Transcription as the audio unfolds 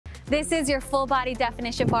This is your full body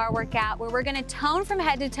definition bar workout where we're gonna tone from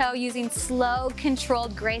head to toe using slow,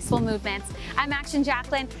 controlled, graceful movements. I'm Action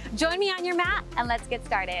Jacquelyn. Join me on your mat and let's get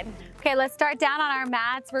started. Okay, let's start down on our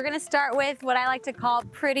mats. We're gonna start with what I like to call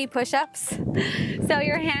pretty push-ups. So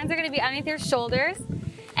your hands are gonna be underneath your shoulders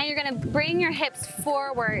and you're gonna bring your hips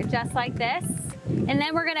forward just like this. And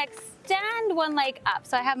then we're gonna extend one leg up.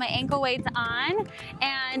 So I have my ankle weights on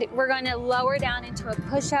and we're gonna lower down into a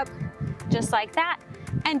push-up just like that.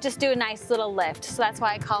 And just do a nice little lift. So that's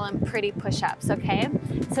why I call them pretty push-ups, okay?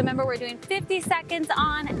 So remember, we're doing 50 seconds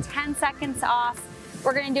on, 10 seconds off.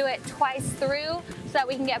 We're gonna do it twice through so that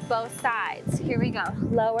we can get both sides. Here we go,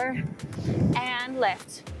 lower and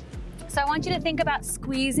lift. So I want you to think about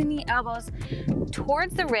squeezing the elbows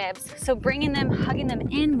towards the ribs, so bringing them, hugging them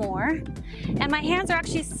in more. And my hands are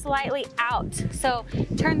actually slightly out, so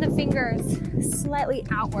turn the fingers slightly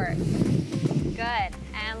outward. Good,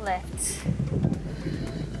 and lift.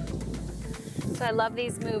 So I love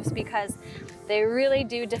these moves because they really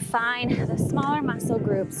do define the smaller muscle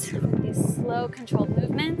groups. These slow, controlled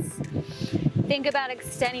movements. Think about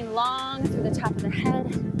extending long through the top of the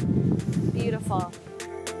head. Beautiful.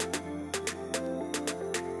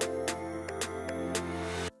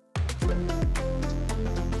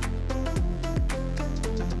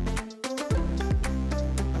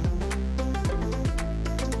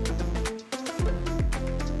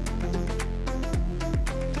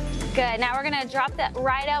 Good, now we're gonna drop that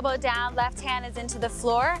right elbow down, left hand is into the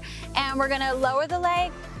floor, and we're gonna lower the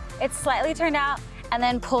leg, it's slightly turned out, and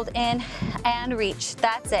then pulled in and reach.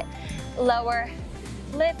 That's it. Lower,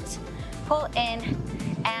 lift, pull in,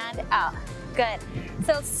 and out. Good.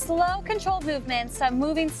 So slow, controlled movements. So I'm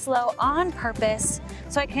moving slow on purpose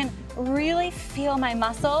so I can really feel my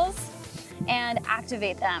muscles and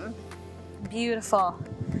activate them. Beautiful.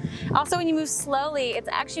 Also, when you move slowly, it's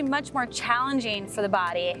actually much more challenging for the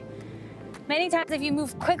body. Many times if you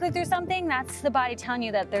move quickly through something, that's the body telling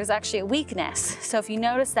you that there's actually a weakness. So if you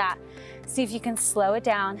notice that, see if you can slow it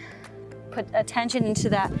down, put attention into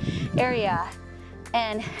that area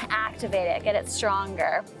and activate it, get it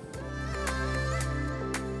stronger.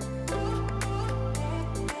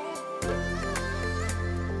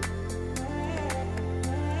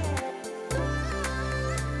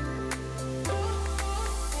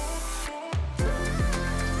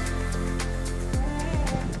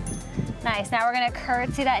 Nice, now we're gonna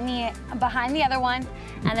curtsy that knee behind the other one,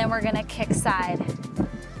 and then we're gonna kick side.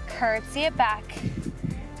 Curtsy it back,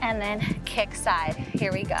 and then kick side.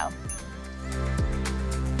 Here we go.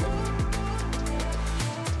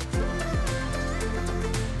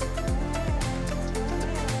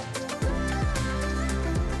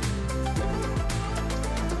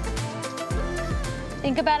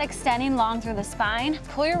 Think about extending long through the spine.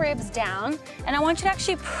 Pull your ribs down, and I want you to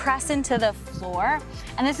actually press into the floor.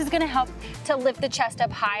 And this is gonna help to lift the chest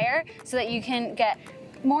up higher so that you can get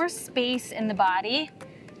more space in the body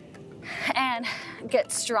and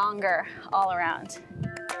get stronger all around.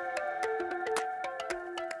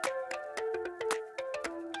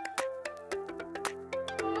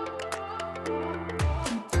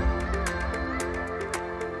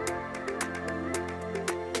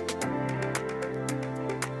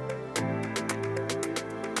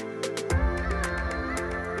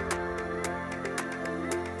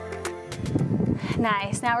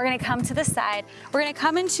 Nice, now we're gonna come to the side. We're gonna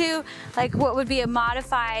come into like what would be a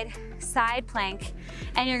modified side plank,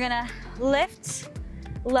 and you're gonna lift,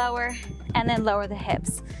 lower, and then lower the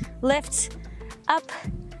hips. Lift, up,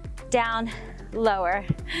 down, lower.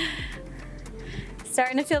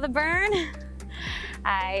 Starting to feel the burn?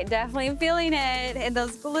 I definitely am feeling it in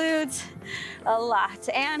those glutes a lot.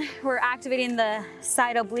 And we're activating the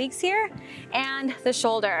side obliques here and the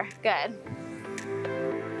shoulder, good.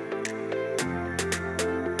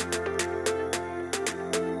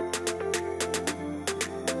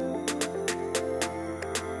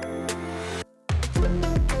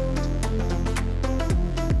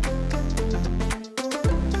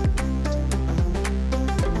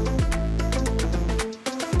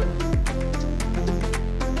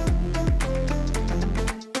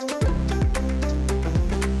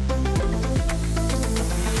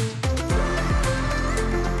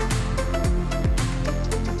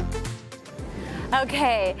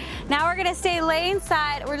 Okay, now we're gonna stay laying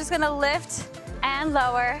side. We're just gonna lift and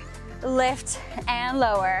lower, lift and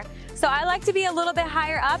lower. So I like to be a little bit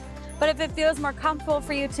higher up, but if it feels more comfortable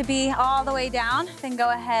for you to be all the way down, then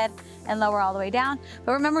go ahead and lower all the way down.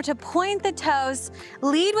 But remember to point the toes,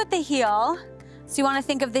 lead with the heel. So you wanna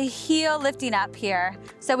think of the heel lifting up here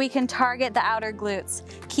so we can target the outer glutes.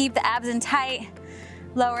 Keep the abs in tight,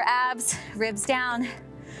 lower abs, ribs down.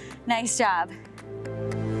 Nice job.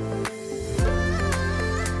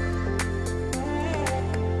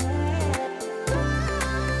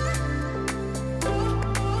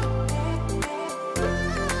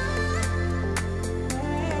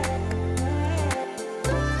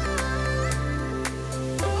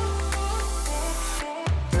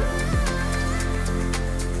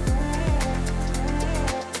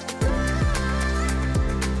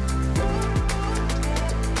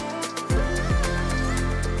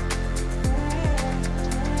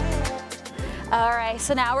 All right,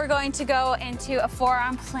 so now we're going to go into a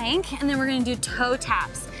forearm plank, and then we're gonna do toe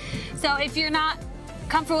taps. So if you're not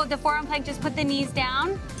comfortable with the forearm plank, just put the knees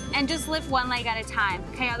down and just lift one leg at a time,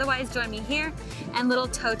 okay? Otherwise, join me here and little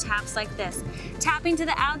toe taps like this. Tapping to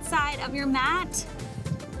the outside of your mat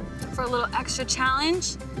for a little extra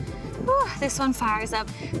challenge. Whew, this one fires up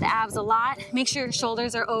the abs a lot. Make sure your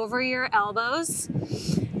shoulders are over your elbows.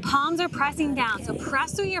 Palms are pressing down, so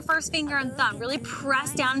press through your first finger and thumb. Really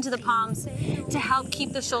press down into the palms to help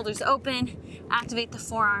keep the shoulders open, activate the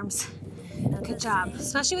forearms. Good job,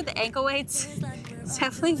 especially with the ankle weights. It's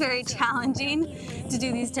definitely very challenging to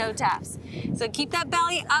do these toe taps. So keep that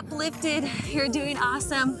belly uplifted. You're doing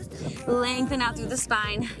awesome. Lengthen out through the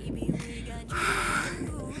spine.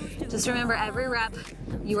 Just remember, every rep,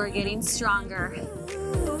 you are getting stronger.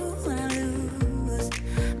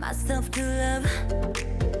 Myself to love.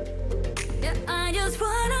 Yeah, I just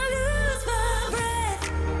wanna lose my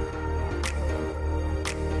breath.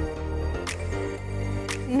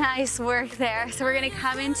 Nice work there. So we're gonna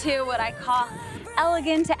come into what I call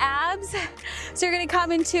elegant abs. So you're gonna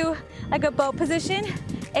come into like a boat position,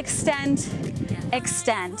 extend,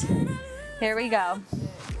 extend. Here we go.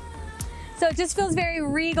 So it just feels very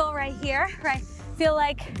regal right here, right? Feel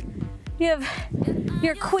like you have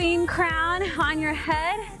your queen crown on your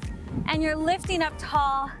head and you're lifting up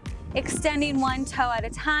tall, extending one toe at a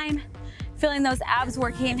time, feeling those abs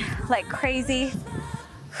working like crazy.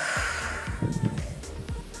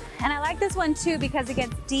 And I like this one too because it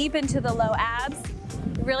gets deep into the low abs.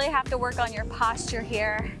 You really have to work on your posture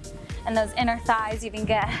here, and those inner thighs even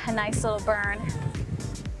get a nice little burn.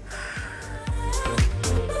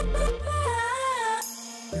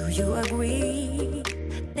 Do you agree?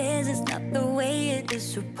 This is not the way it is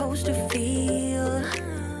supposed to feel.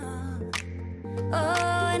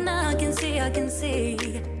 Oh, and I can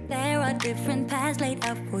see there are different paths laid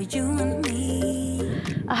out for you and me.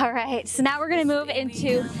 All right, so now we're gonna move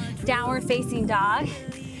into downward facing dog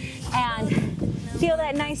and feel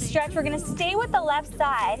that nice stretch. We're gonna stay with the left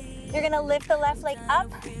side. You're gonna lift the left leg up,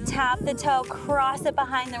 tap the toe, cross it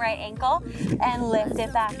behind the right ankle, and lift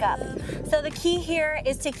it back up. So the key here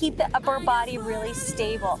is to keep the upper body really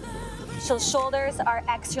stable. So shoulders are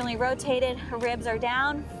externally rotated, ribs are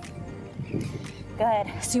down. Good.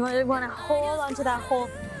 So you really wanna hold onto that whole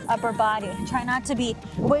upper body. Try not to be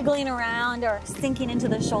wiggling around or sinking into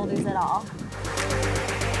the shoulders at all.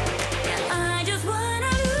 I just wanna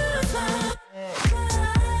lose my...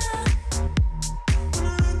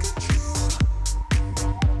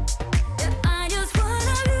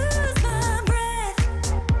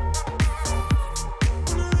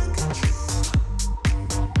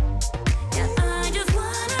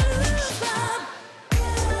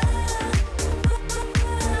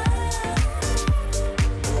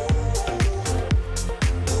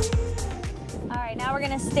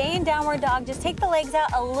 Stay in downward dog. Just take the legs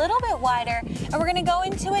out a little bit wider, and we're gonna go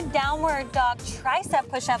into a downward dog tricep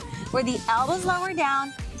push-up where the elbows lower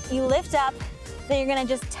down, you lift up, then you're gonna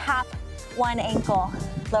just tap one ankle.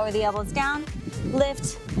 Lower the elbows down,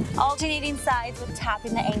 lift, alternating sides with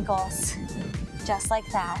tapping the ankles, just like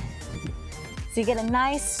that. So you get a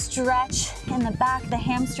nice stretch in the back, the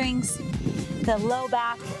hamstrings, the low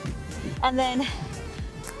back, and then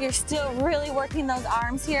you're still really working those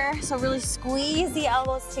arms here, so really squeeze the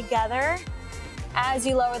elbows together as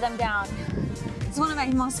you lower them down. It's one of my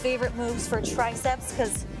most favorite moves for triceps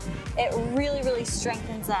because it really, really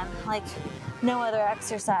strengthens them like no other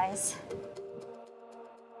exercise.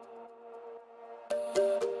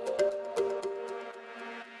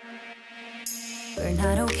 We're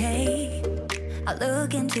not okay. I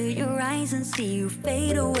look into your eyes and see you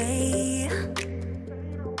fade away.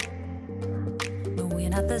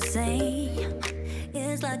 Not the same.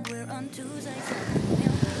 It's like we're on two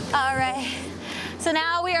sides. All right, so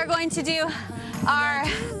now we are going to do our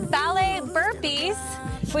ballet burpees,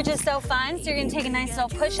 which is so fun. So you're gonna take a nice little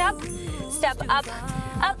push-up, step up,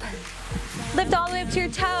 up, lift all the way up to your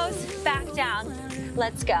toes, back down.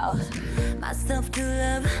 Let's go. Myself to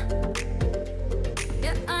love.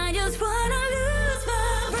 Yeah, I just wanna lose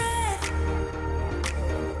my breath.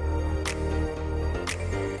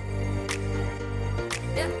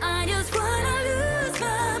 Yeah, I just wanna lose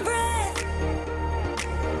my breath.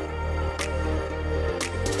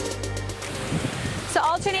 So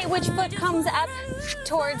alternate which foot comes up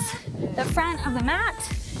towards the front of the mat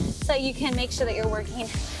so you can make sure that you're working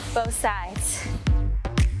both sides.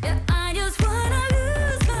 Yeah, I just wanna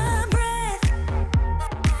lose my breath.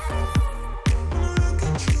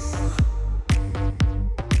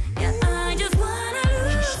 Yeah, I just wanna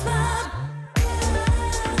lose my breath.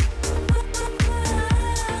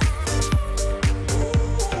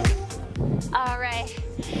 All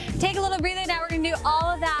do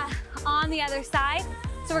all of that on the other side.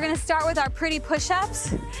 So we're gonna start with our pretty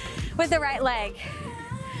push-ups with the right leg.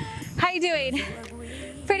 How you doing?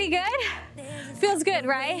 Pretty good? Feels good,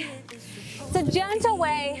 right? It's a gentle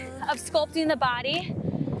way of sculpting the body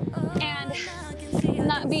and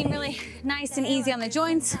not being really nice and easy on the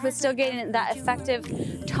joints, but still getting that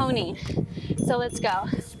effective toning. So let's go.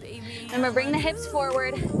 Remember, bring the hips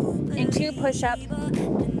forward into push-up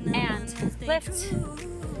and lift.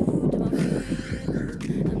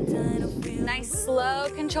 Nice, slow,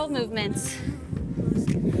 controlled movements.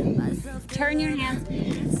 Turn your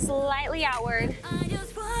hands slightly outward.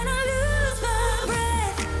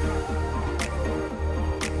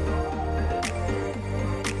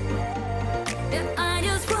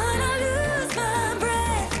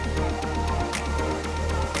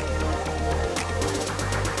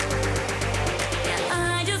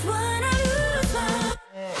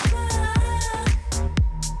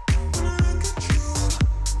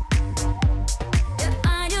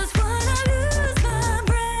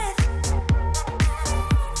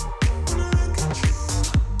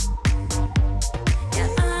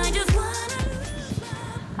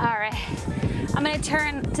 I'm gonna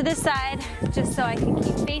turn to this side just so I can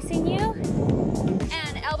keep facing you.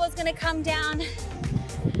 And elbow's gonna come down.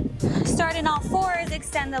 Start in all fours,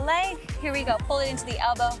 extend the leg. Here we go, pull it into the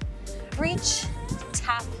elbow. Reach,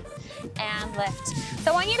 tap, and lift.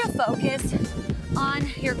 So I want you to focus on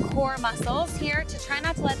your core muscles here to try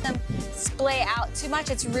not to let them splay out too much.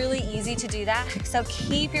 It's really easy to do that. So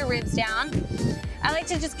keep your ribs down. I like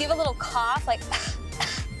to just give a little cough, like,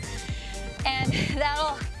 and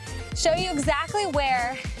that'll show you exactly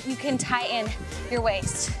where you can tighten your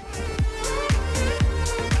waist.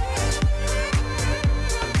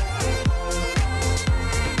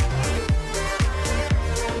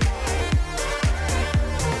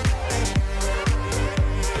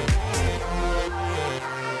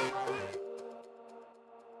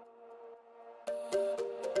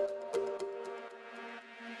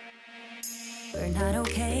 We're not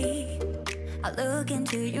okay. I look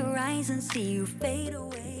into your eyes and see you fade away.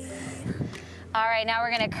 All right, now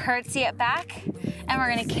we're gonna curtsy it back and we're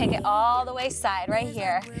gonna kick it all the way side right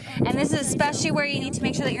here. And this is especially where you need to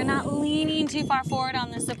make sure that you're not leaning too far forward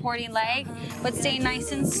on the supporting leg, but staying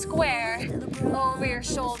nice and square over your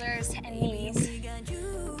shoulders and knees.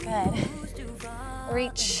 Good.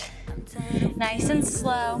 Reach, nice and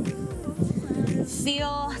slow.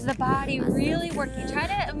 Feel the body really working. Try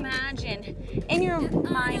to imagine in your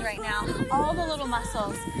mind right now all the little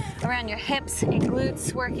muscles around your hips and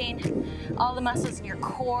glutes working, all the muscles in your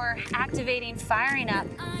core activating, firing up.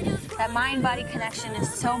 That mind-body connection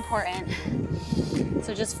is so important.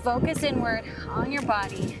 So just focus inward on your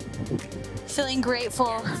body. Feeling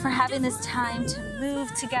grateful for having this time to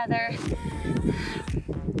move together,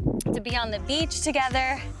 to be on the beach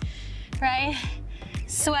together, right?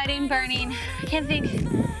 Sweating, burning. I can't think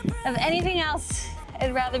of anything else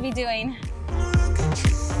I'd rather be doing.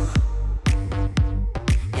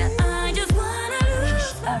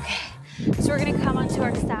 Okay, so we're gonna come onto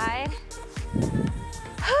our side.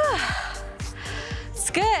 It's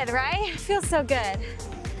good, right? It feels so good.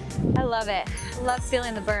 I love it. I love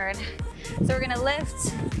feeling the burn. So we're gonna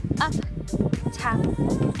lift, up, tap,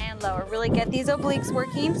 and lower. Really get these obliques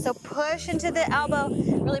working. So push into the elbow,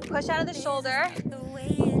 really push out of the shoulder.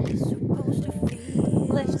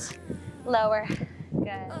 Lift, lower,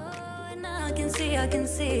 good. I can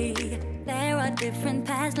see, there are different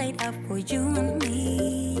paths laid out for you and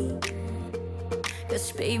me.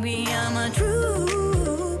 'Cause baby, I'm a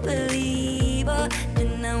true believer,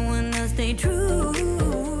 and I wanna stay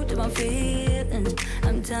true to my feelings.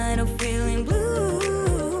 I'm tired of feeling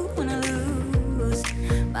blue when I lose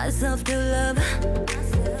myself to love.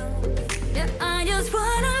 Yeah, I just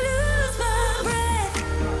wanna lose my breath.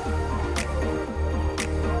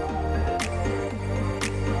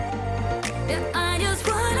 Yeah, I just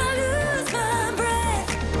wanna lose my breath.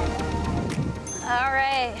 All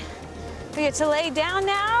right, we get to lay down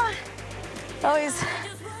now. Always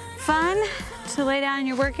fun to lay down in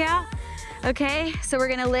your workout. Okay, so we're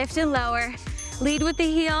gonna lift and lower. Lead with the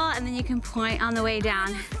heel, and then you can point on the way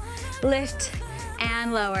down. Lift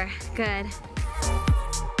and lower, good.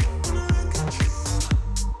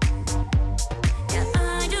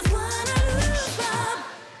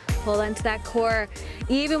 Hold on to that core.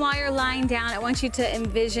 Even while you're lying down, I want you to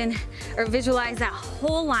envision or visualize that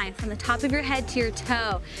whole line from the top of your head to your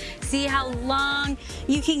toe. See how long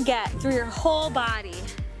you can get through your whole body.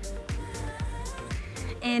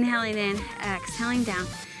 Inhaling in, exhaling down.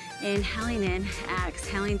 Inhaling in,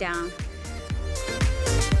 exhaling down.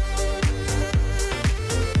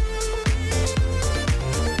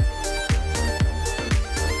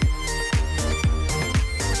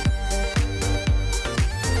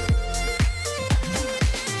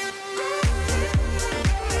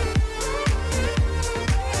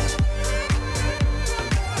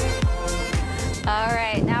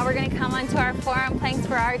 into our forearm planks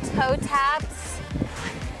for our toe taps.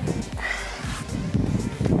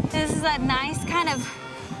 This is a nice kind of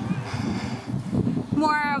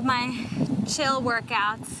more of my chill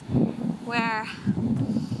workouts where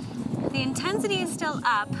the intensity is still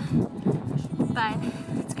up, but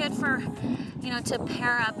it's good for, you know, to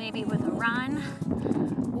pair up maybe with a run,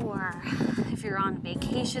 or if you're on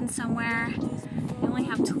vacation somewhere, you only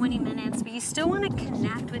have 20 minutes, but you still want to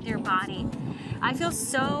connect with your body. I feel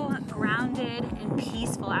so grounded and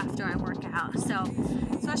peaceful after I work out. So,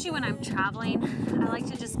 especially when I'm traveling, I like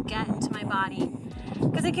to just get into my body,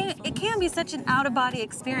 because it can be such an out-of-body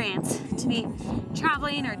experience to be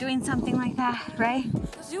traveling or doing something like that, right?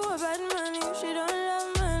 You a bad money, she don't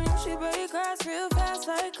love money. She break grass real fast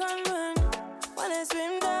like gunman. Wanna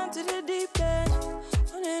swim down to the deep end.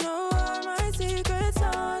 Wanna know all my secrets,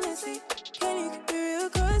 honestly. Can you keep it real?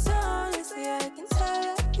 'Cause honestly, I can tell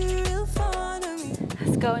that you're real fond of me.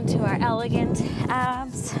 Let's go into our elegant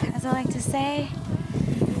abs, as I like to say.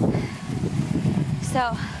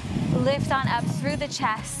 So lift on up through the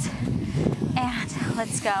chest, and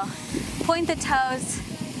let's go. Point the toes,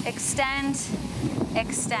 extend,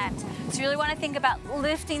 extend. So you really want to think about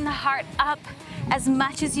lifting the heart up as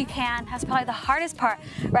much as you can. That's probably the hardest part,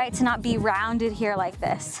 right? To not be rounded here like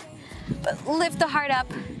this. But lift the heart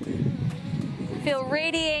up. Feel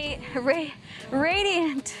radiant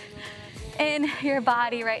in your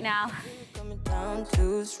body right now. Coming down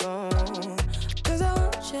too strong. 'Cause I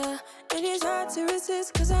want ya, and it's hard to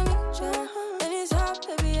resist 'cause I need ya. And it's hard,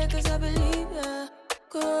 baby, yeah, 'cause I believe ya.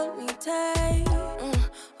 Hold me tight,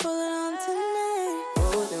 holding on tonight.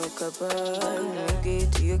 Holding a couple, no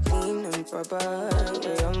get to your clean and proper.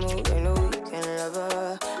 Yeah, I'm moving a weekend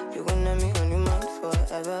lover. You gon' have me on your mind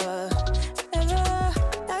forever. Ever,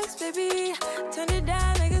 thanks, baby. Turn it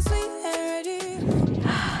down like a sweet and ready.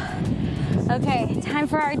 Okay, time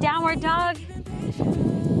for our downward dog.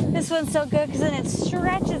 This one's so good because then it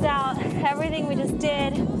stretches out everything we just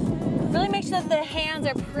did. Really make sure that the hands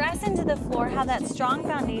are pressed into the floor, have that strong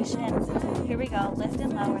foundation. Here we go, lift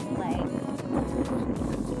and lower the leg.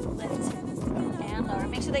 Lift and lower.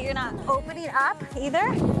 Make sure that you're not opening up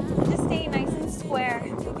either. Just stay nice and square.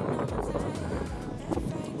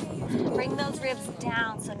 Bring those ribs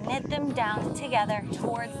down, so knit them down together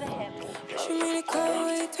towards the hips. She made a call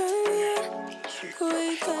when you turn me on. When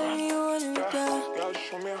you tell me you want me down.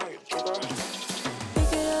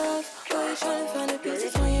 Pick it up, why you tryna find the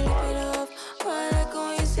pieces when you rip it off? Why I like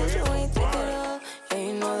when you sit it when you take it off? And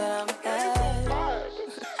you know that I'm bad.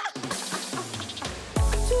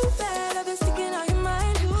 Too bad, I've been sticking out your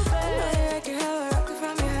mind. I know you like it how I rock it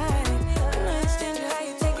from behind. I know you stand how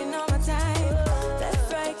you taking all my time.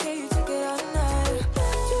 Left, right, can you take it all night?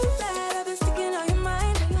 Too bad, I've been sticking out your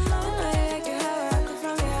mind. I know you like it how I rock it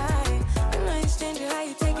from behind. I know you stand how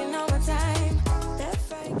you taking all my time.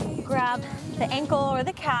 Left, right, can you Grab the ankle or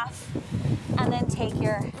the calf, and then take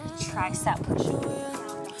your tricep push.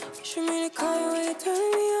 Show me the car when you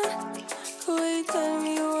turn me on. When you tell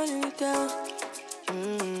me you want me down.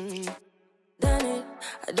 Done it,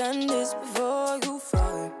 I done this before you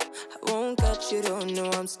fall. I won't catch you, don't know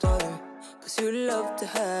I'm stalling. 'Cause you love to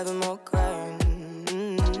have them all crying.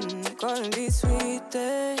 Calling me sweet,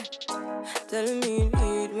 telling me you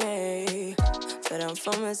need me. But I'm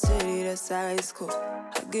from a city that's high school.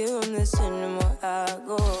 I give them this and the more I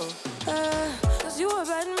go. 'Cause you a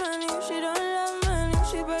bad money, she don't love money.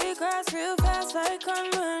 She break grass real fast like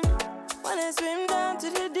gunman. Wanna swim down to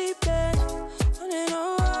the deep end. Wanna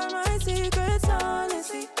know all my secrets,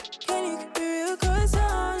 honestly. Can you keep it real? 'Cause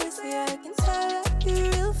honestly, I can tell that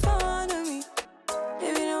you're real fond of me.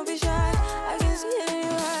 Baby, don't be shy, I can see it in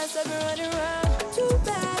your eyes. I've been running around. Too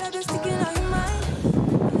bad, I've been sticking out your mind.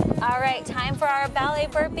 All right, time for our ballet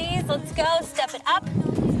burpees. Let's go, step it up,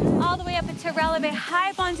 all the way up into releve,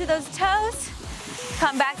 high up onto those toes.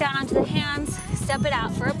 Come back down onto the hands, step it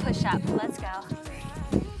out for a push-up. Let's go.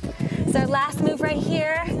 So our last move right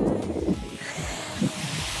here.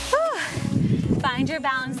 Whew. Find your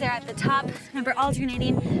balance there at the top. Remember,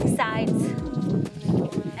 alternating sides.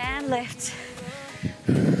 And lift.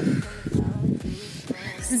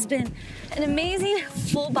 This has been an amazing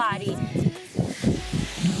full body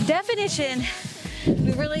definition.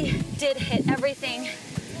 We really did hit everything.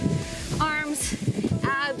 Arms,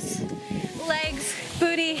 abs, legs,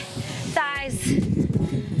 booty, thighs.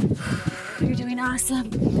 You're doing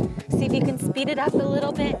awesome. See if you can speed it up a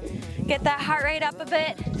little bit. Get that heart rate up a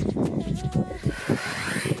bit.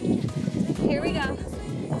 Here we go.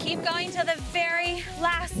 Keep going to the very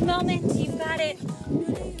last moment. You've got it.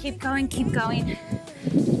 Keep going, keep going.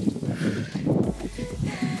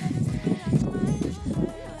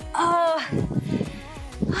 Oh,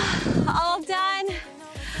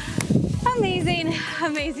 Amazing,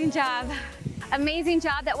 amazing job. Amazing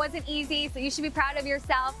job. That wasn't easy, so you should be proud of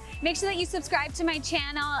yourself. Make sure that you subscribe to my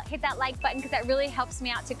channel, hit that like button, because that really helps me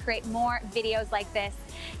out to create more videos like this.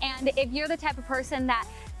 And if you're the type of person that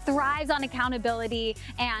thrives on accountability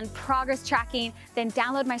and progress tracking, then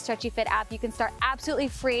download my Stretchy Fit app. You can start absolutely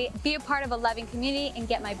free, be a part of a loving community, and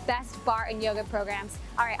get my best barre and yoga programs.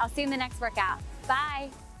 All right, I'll see you in the next workout. Bye.